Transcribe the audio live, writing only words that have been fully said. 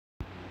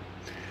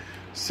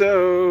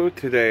So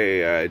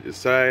today I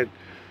decide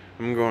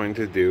I'm going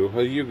to do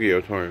a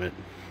Yu-Gi-Oh tournament.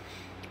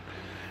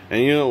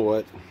 And you know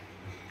what?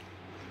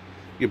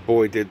 Your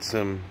boy did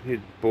some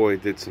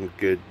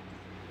good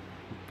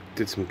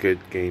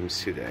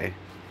games today.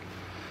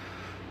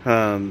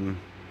 I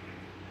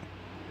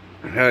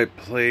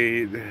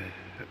played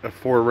a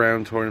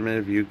 4-round tournament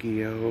of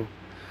Yu-Gi-Oh!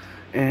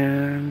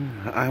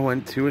 And I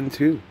went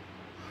 2-2.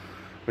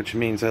 Which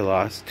means I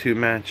lost 2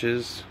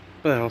 matches,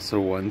 but I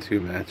also won 2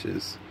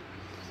 matches.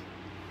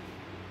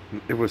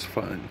 It was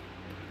fun.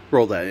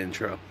 Roll that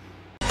intro.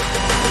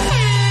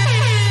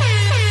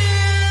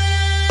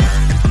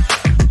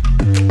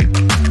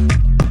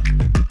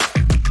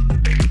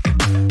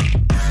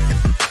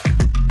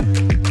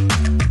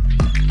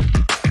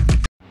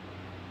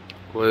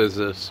 What is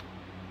this?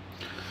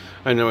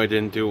 I know I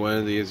didn't do one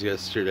of these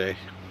yesterday.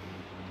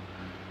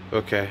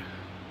 Okay.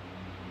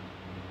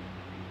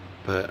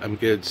 But I'm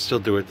gonna still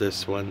do it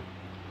this one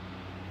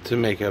to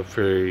make up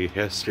for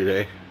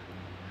yesterday.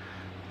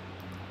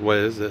 What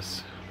is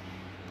this?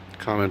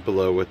 Comment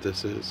below what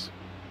this is.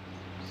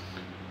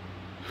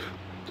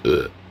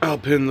 I'll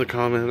pin the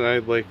comment I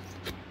like.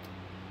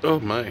 Oh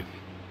my.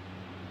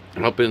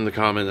 I'll pin the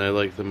comment I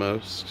like the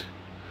most.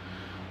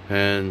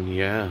 And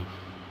yeah.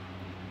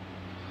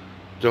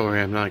 Don't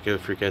worry, I'm not gonna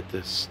forget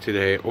this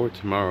today or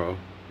tomorrow.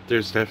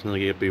 There's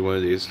definitely gonna be one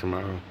of these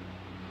tomorrow.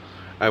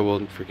 I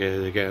won't forget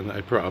it again,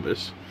 I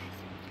promise.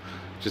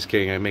 Just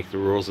kidding, I make the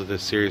rules of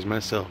this series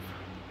myself.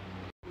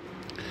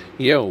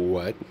 Yo,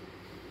 what?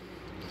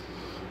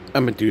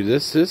 I'm gonna do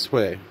this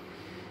way.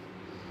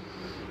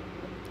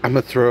 I'm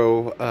gonna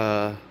throw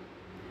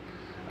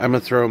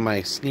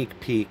my sneak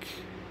peek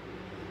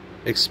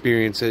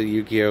experience at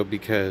Yu-Gi-Oh!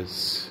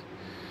 Because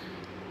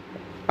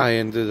I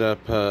ended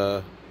up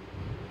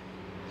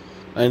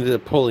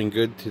pulling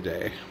good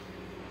today.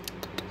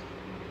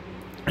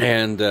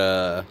 And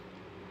it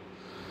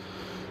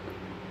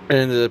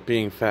ended up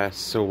being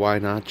fast, so why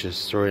not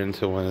just throw it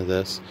into one of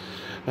this?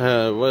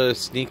 What a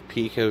sneak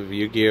peek of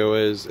Yu-Gi-Oh!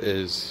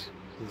 is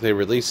they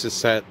released the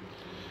set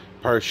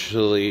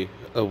partially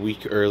a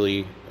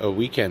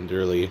weekend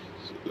early,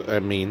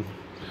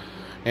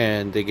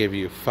 and they give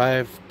you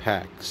 5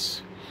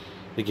 packs.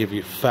 They give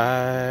you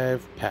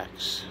 5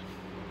 packs.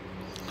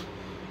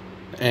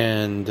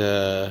 And,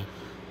 of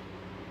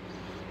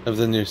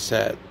the new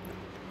set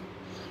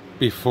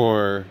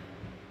before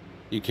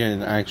you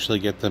can actually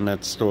get them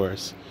at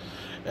stores.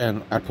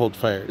 And I pulled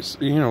fires.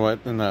 You know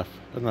what? Enough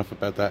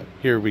about that.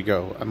 Here we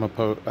go. I'm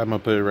gonna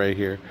put it right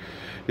here.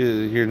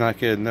 You're not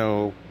gonna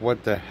know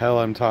what the hell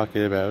I'm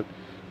talking about,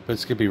 but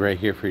it's gonna be right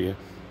here for you.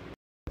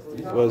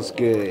 Was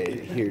good.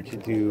 Here to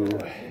do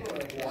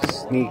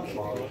sneak,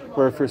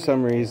 where for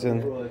some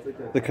reason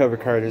the cover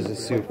card is a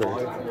super.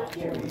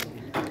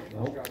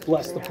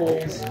 Bless the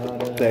pulls.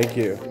 Thank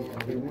you.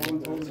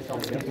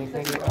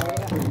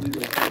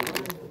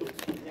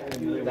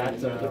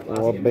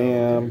 Well,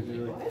 bam.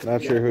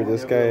 Not sure who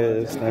this guy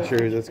is. Not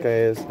sure who this guy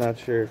is. Not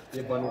sure.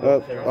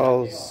 Oh,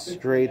 all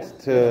straight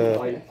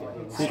to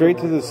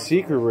the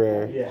secret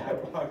rare.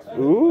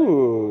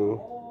 Ooh.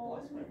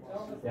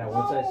 Yeah,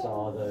 once I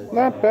saw the.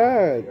 Not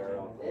bad.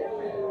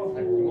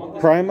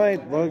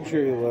 Primite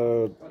luxury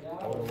load.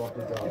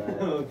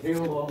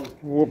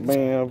 Whoop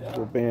bam,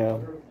 whoop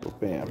bam, whoop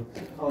bam.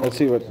 Let's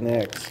see what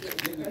next.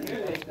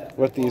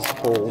 What these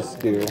pulls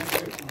do.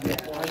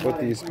 What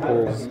these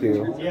pulls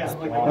do.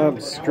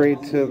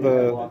 Straight to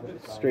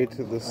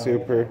the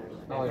super.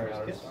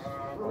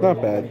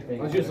 Not bad.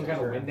 You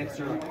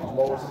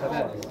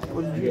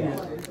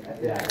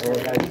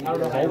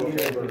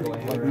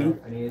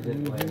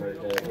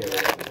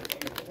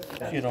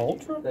had an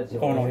ultra?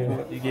 Oh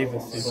no, you gave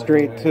us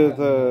straight to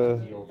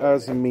the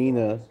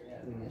Azumina.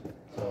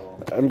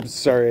 I'm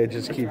sorry, I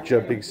just keep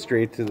jumping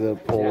straight to the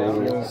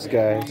polls,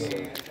 guys.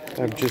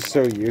 I'm just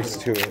so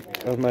used to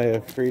it. On my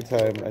free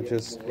time, I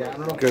just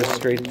go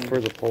straight for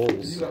the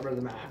polls.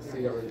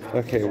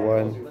 Okay,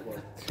 1,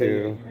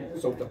 2,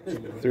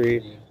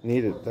 3.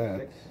 Needed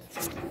that.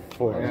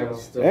 4.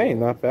 Hey,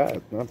 not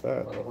bad. Not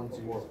bad.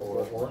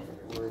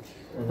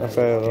 Not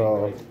bad at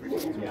all.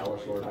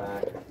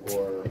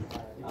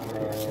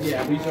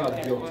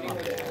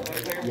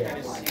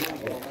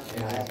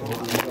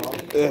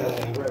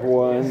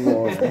 One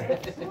more.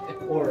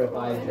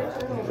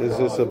 Is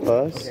this a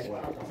bust?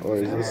 Or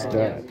is this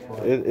not?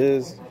 It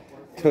is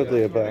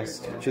totally a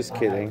bust. Just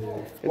kidding.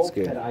 It's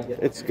good.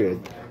 It's good.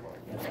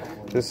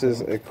 This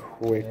is a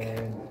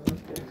quick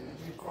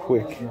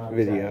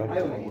video.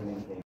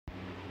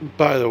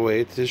 By the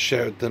way, to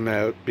shout them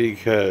out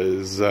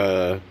because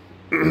I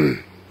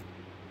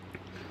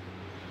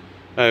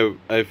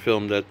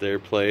filmed at their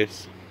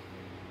place.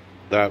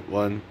 That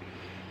one.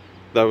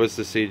 That was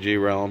the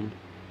CG Realm.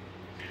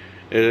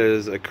 It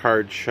is a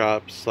card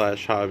shop /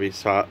 hobby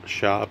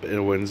shop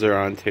in Windsor,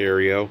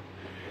 Ontario.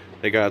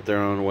 They got their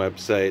own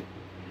website.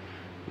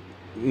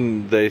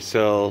 They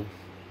sell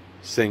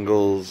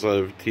singles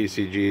of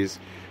TCGs.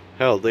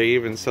 Hell, they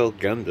even sell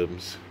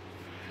Gundams.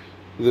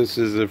 This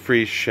is a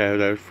free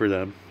shout out for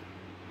them.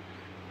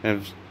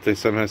 And if they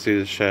somehow see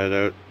the shout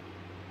out,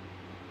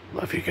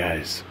 Love you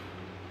guys.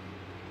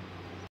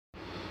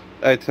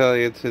 I tell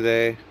you,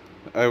 today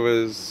I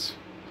was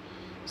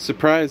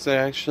surprised I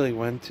actually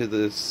went to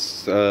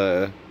this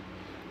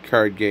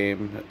card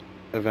game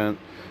event.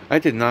 I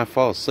did not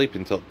fall asleep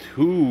until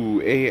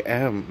 2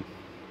 a.m.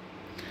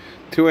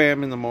 2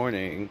 a.m. in the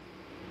morning.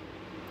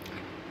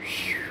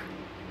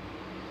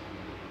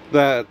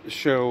 That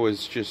show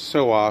was just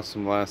so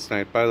awesome last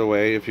night. By the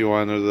way, if you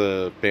want to know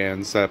the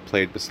bands that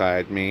played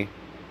besides me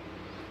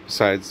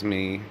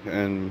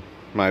and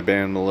my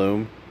band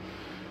Maloom,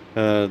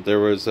 there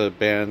was a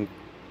band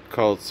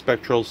called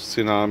Spectral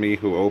Tsunami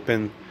who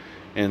opened,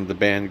 and the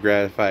band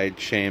Gratified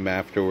Shame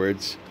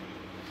afterwards.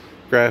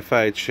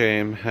 Gratified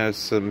Shame has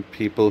some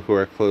people who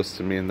are close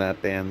to me in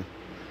that band,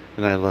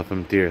 and I love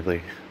them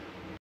dearly.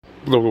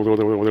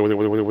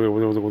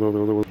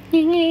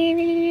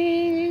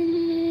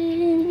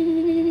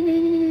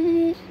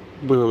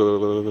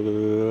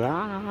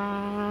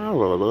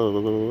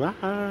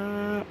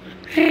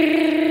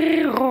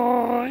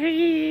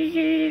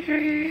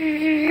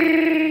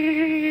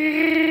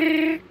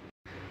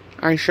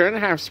 I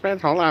shouldn't have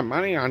spent all that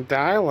money on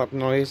dial-up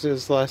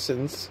noises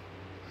lessons.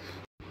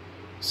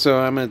 So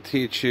I'm going to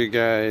teach you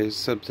guys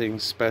something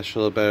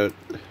special about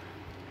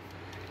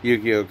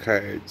Yu-Gi-Oh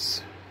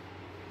cards.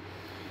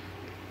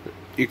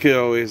 You can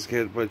always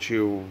get what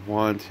you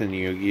want in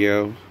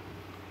Yu-Gi-Oh,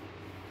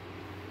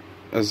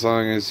 as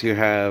long as you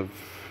have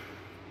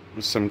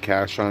some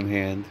cash on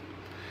hand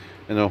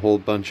and a whole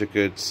bunch of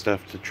good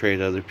stuff to trade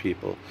other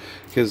people.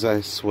 Because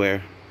I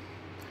swear,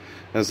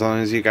 as long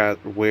as you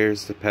got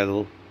wares to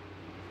peddle,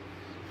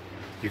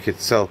 you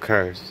could sell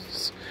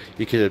cards.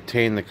 You could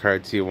obtain the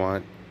cards you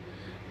want.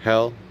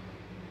 Hell,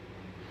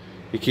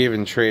 you can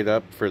even trade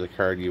up for the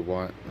card you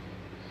want.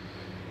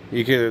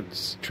 You could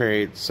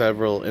trade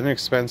several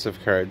inexpensive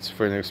cards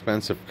for an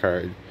expensive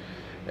card,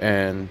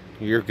 and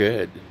you're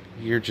good.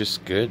 You're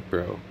just good,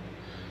 bro.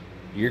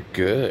 You're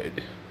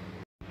good.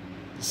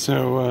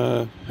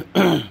 So,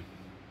 I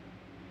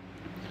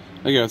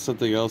got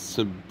something else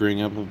to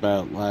bring up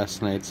about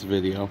last night's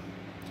video.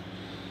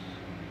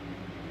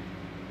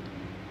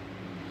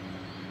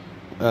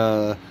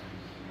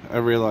 I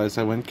realized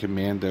I went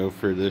commando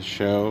for this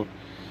show,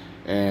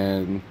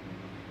 and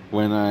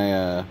when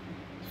I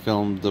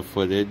filmed the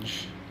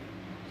footage,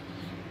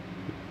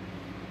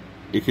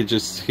 you could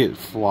just hit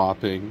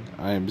flopping.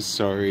 I am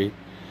sorry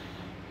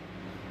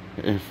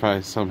if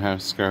I somehow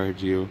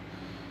scarred you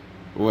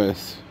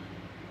with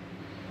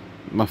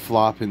my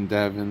flopping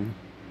Devin.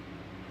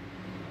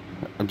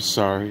 I'm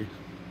sorry.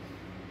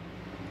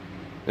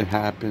 It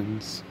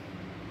happens.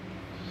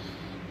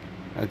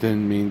 I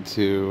didn't mean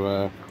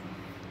to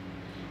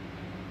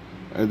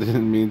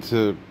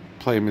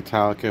play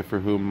Metallica For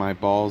Whom My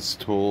Balls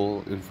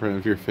Toll in front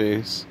of your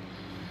face.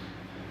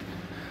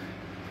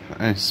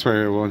 I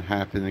swear it won't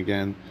happen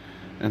again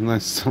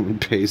unless someone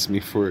pays me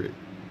for it.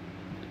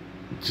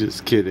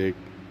 Just kidding.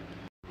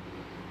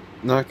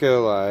 Not gonna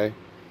lie,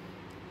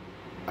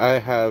 I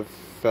have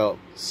felt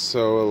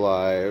so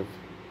alive.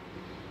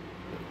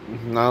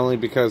 Not only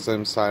because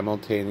I'm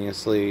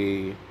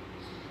simultaneously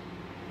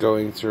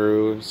going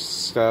through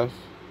stuff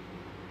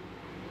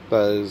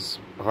that is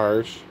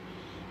harsh,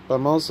 but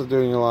I'm also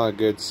doing a lot of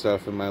good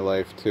stuff in my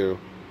life too.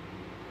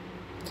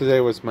 Today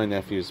was my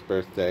nephew's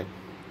birthday.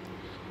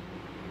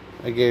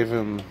 I gave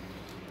him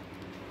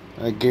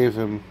a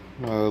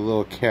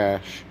little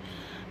cash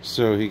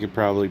so he could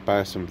probably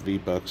buy some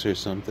V-Bucks or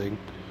something.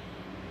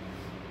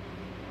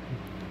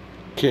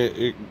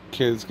 Kids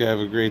can have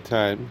a great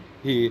time.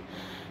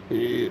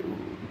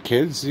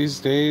 Kids these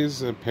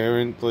days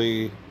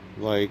apparently,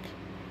 like,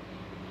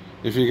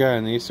 if you got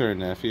a niece or a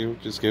nephew,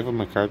 just give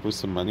them a card with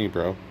some money,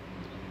 bro.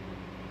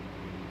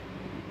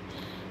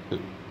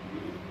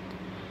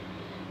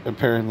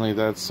 Apparently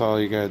that's all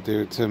you gotta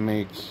do to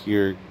make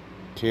your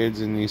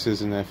kids and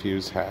nieces and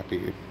nephews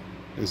happy,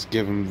 is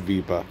give them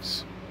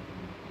V-Bucks.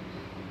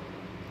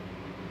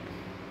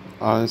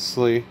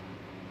 Honestly,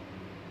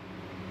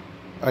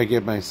 I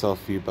give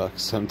myself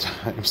V-Bucks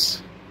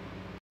sometimes.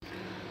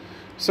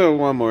 So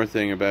one more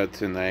thing about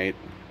tonight.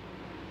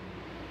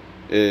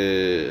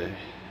 Me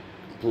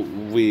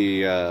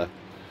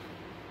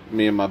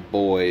and my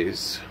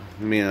boys,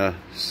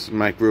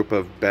 my group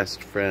of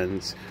best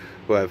friends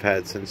who I've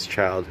had since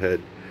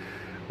childhood,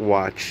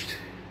 watched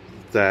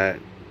that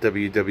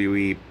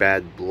WWE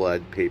Bad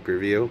Blood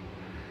pay-per-view,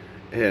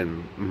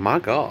 and my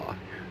God,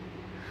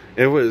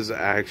 it was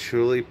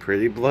actually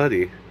pretty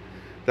bloody.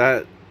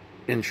 That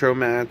intro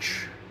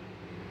match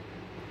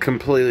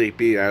completely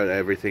beat out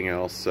everything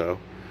else. So,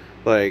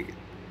 like,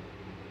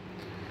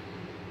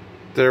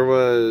 there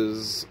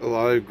was a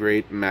lot of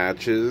great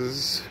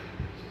matches,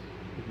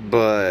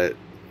 but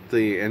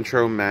the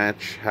intro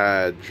match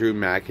had Drew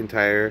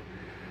McIntyre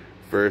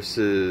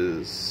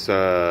versus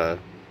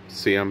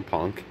CM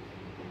Punk,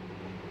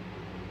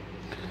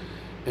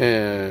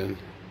 and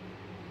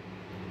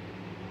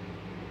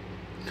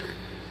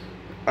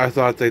I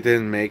thought they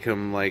didn't make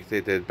him like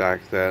they did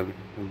back then,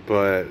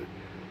 but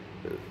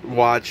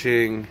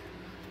watching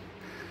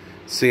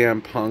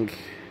CM Punk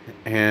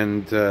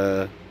and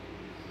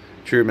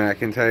Drew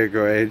McIntyre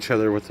go at each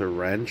other with a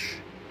wrench.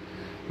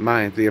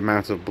 The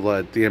amount of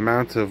blood. The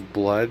amount of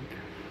blood.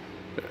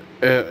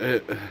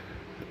 It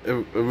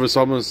was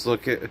almost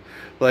looking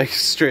like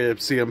straight up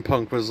CM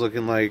Punk was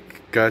looking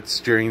like Guts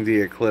during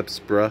the Eclipse,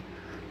 bruh.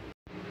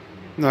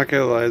 Not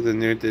gonna lie, the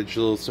new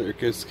Digital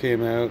Circus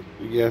came out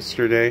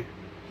yesterday.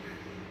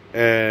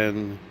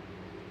 And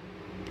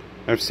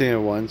I've seen it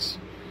once,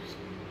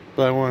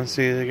 but I want to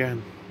see it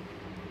again.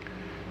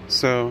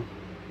 So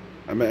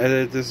I'm gonna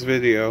edit this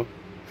video,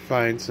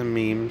 find some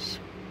memes,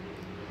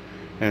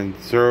 and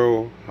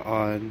throw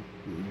on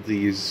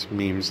these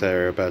memes that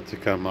are about to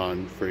come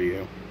on for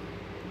you.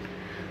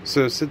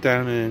 So sit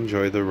down and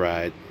enjoy the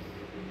ride,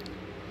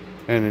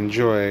 and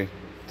enjoy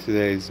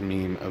today's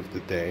meme of the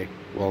day.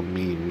 Well,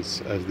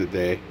 memes of the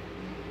day.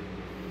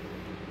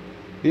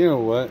 You know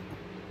what?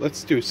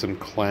 Let's do some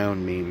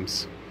clown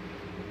memes.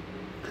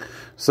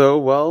 So,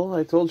 well,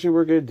 I told you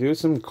we're going to do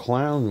some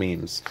clown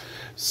memes.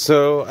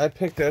 So, I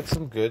picked out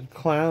some good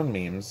clown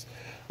memes.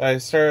 I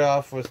started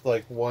off with,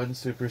 like, one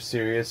super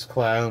serious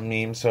clown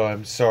meme, so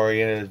I'm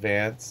sorry in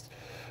advance.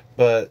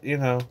 But, you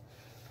know,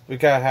 we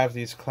gotta have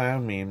these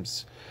clown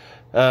memes.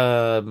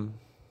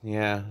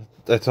 Yeah,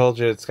 I told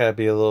you it's gotta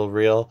be a little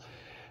real.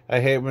 I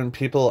hate when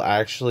people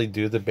actually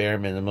do the bare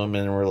minimum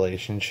in a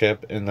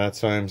relationship, and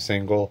that's why I'm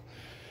single.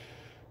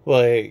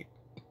 Like,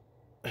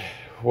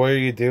 what are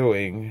you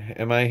doing?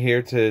 Am I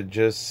here to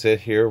just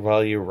sit here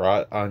while you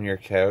rot on your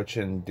couch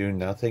and do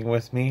nothing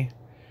with me?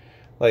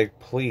 Like,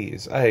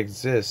 please, I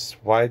exist.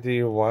 Why do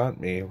you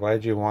want me? Why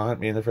do you want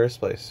me in the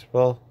first place?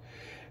 Well,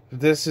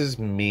 this is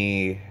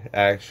me,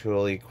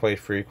 actually, quite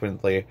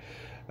frequently.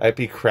 I'd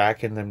be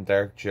cracking them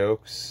dark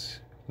jokes.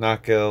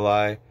 Not gonna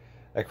lie.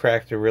 I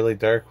cracked a really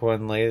dark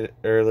one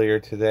earlier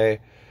today.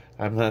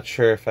 I'm not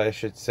sure if I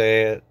should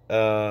say it.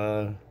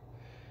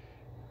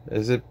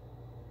 Is it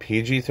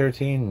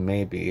PG-13?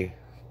 Maybe.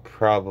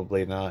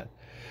 Probably not.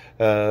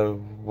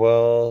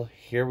 Well,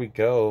 here we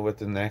go with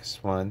the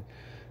next one.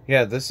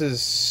 Yeah, this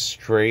is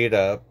straight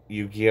up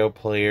Yu-Gi-Oh!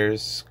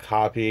 Players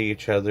copy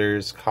each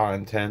other's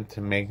content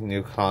to make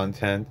new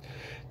content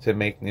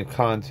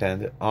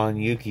on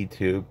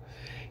Yu-Gi-Tube.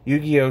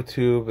 Yu-Gi-Oh!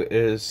 Tube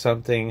is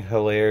something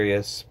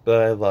hilarious,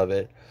 but I love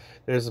it.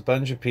 There's a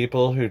bunch of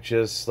people who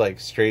just, like,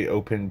 straight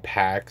open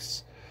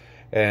packs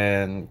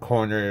and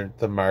corner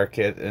the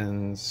market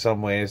in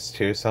some ways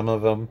too, some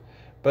of them,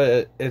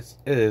 but it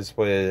is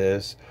what it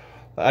is.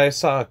 I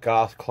saw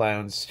Goth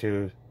Clowns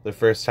too. The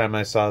first time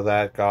I saw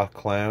that, Goth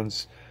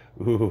Clowns.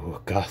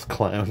 Ooh, Goth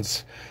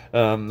Clowns.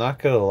 Not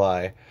gonna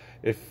lie,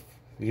 if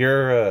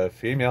you're a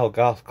female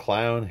goth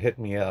clown, hit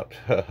me up.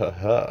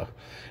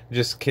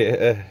 Just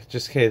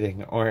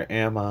kidding. Or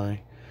am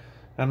I?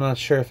 I'm not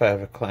sure if I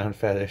have a clown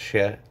fetish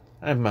yet.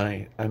 I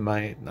might,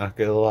 not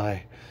gonna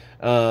lie.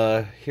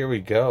 Here we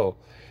go.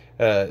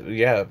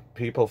 Yeah,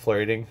 people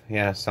flirting.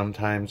 Yeah,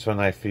 sometimes when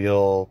I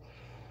feel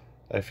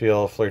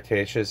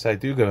flirtatious, I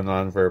do go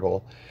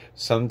nonverbal.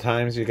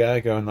 Sometimes you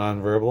gotta go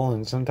nonverbal,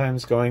 and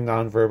sometimes going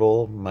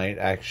nonverbal might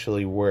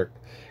actually work.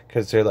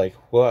 Because they're like,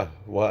 what,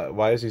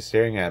 why is he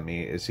staring at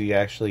me? Is he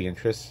actually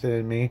interested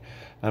in me?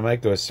 I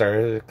might go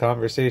start a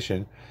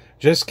conversation.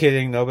 Just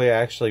kidding, nobody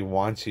actually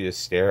wants you to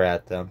stare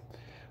at them.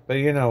 But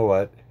you know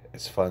what?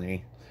 It's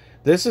funny.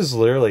 This is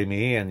literally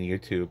me and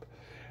YouTube.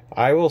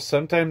 I will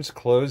sometimes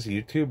close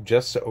YouTube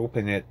just to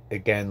open it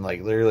again,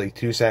 like literally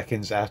 2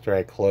 seconds after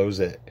I close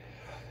it.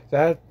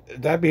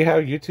 That'd be how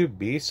YouTube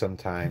be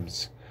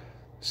sometimes.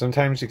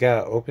 Sometimes you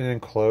gotta open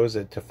and close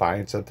it to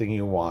find something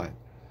you want.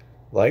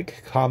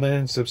 Like, comment,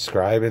 and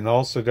subscribe, and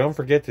also don't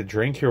forget to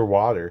drink your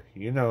water.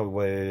 You know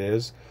what it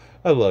is.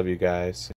 I love you guys.